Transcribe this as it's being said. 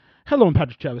Hello, I'm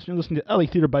Patrick Chavez. You're listening to LA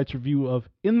Theater Bites review of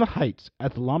In the Heights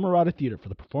at the Mirada Theater for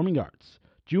the Performing Arts,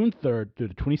 June 3rd through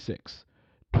the 26th,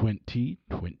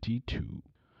 2022.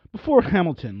 Before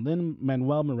Hamilton,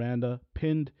 Lin-Manuel Miranda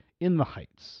penned In the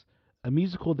Heights, a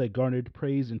musical that garnered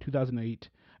praise in 2008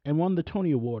 and won the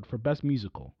Tony Award for Best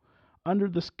Musical. Under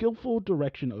the skillful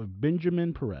direction of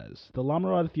Benjamin Perez, the La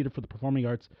Mirada Theater for the Performing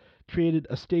Arts created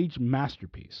a stage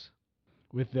masterpiece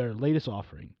with their latest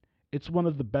offering. It's one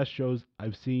of the best shows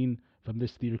I've seen from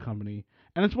this theater company,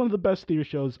 and it's one of the best theater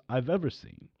shows I've ever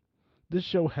seen. This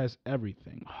show has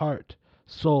everything: heart,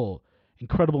 soul,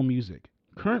 incredible music.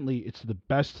 Currently, it's the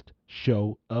best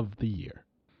show of the year.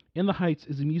 In the Heights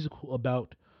is a musical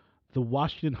about the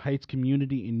Washington Heights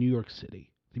community in New York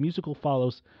City. The musical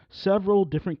follows several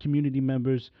different community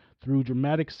members through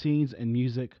dramatic scenes and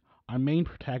music. Our main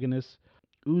protagonist,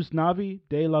 Uznavi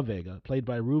de la Vega, played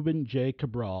by Ruben J.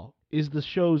 Cabral, is the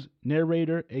show's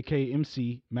narrator, aka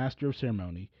MC, master of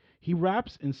ceremony. He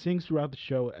raps and sings throughout the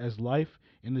show as life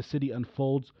in the city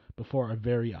unfolds before our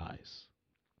very eyes.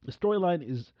 The storyline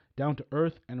is down to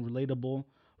earth and relatable.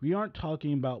 We aren't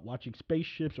talking about watching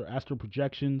spaceships or astral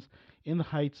projections. In the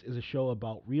Heights is a show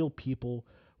about real people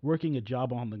working a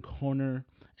job on the corner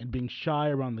and being shy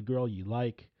around the girl you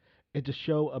like. It's a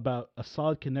show about a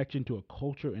solid connection to a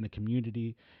culture and a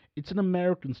community. It's an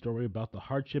American story about the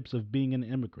hardships of being an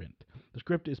immigrant. The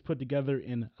script is put together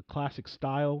in a classic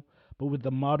style, but with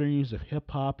the modern use of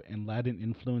hip hop and Latin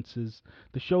influences.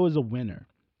 The show is a winner,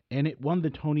 and it won the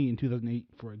Tony in 2008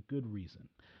 for a good reason.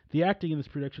 The acting in this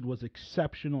production was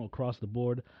exceptional across the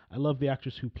board. I love the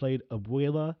actress who played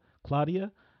Abuela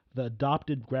Claudia, the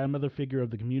adopted grandmother figure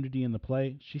of the community in the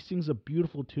play. She sings a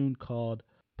beautiful tune called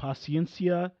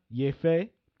Paciencia y Fe,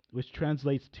 which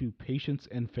translates to patience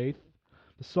and faith.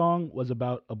 The song was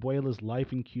about Abuela's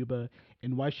life in Cuba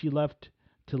and why she left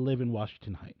to live in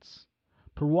Washington Heights.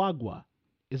 Peragua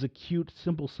is a cute,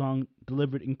 simple song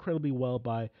delivered incredibly well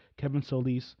by Kevin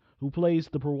Solis, who plays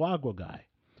the Peragua guy.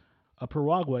 A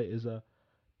Peragua is a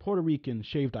Puerto Rican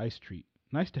shaved ice treat,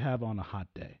 nice to have on a hot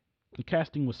day. The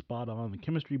casting was spot on. The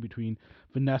chemistry between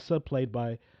Vanessa, played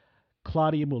by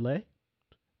Claudia Moulet,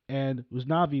 and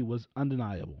Uznavi was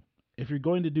undeniable. If you're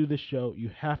going to do this show, you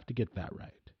have to get that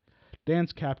right.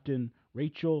 Dance captain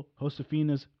Rachel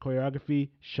Josefina's choreography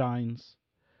shines.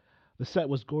 The set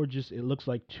was gorgeous. It looks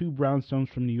like two brownstones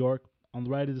from New York. On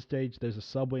the right of the stage, there's a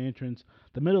subway entrance.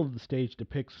 The middle of the stage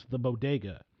depicts the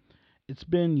bodega. It's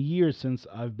been years since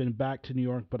I've been back to New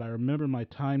York, but I remember my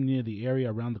time near the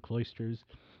area around the cloisters.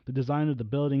 The design of the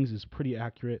buildings is pretty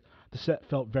accurate. The set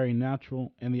felt very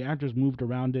natural, and the actors moved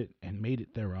around it and made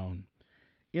it their own.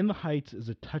 In the Heights is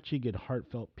a touching and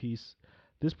heartfelt piece.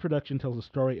 This production tells a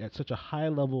story at such a high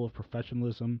level of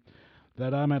professionalism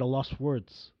that I'm at a loss for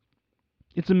words.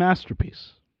 It's a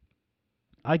masterpiece.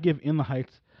 I give In the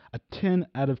Heights a 10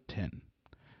 out of 10.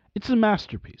 It's a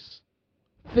masterpiece.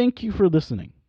 Thank you for listening.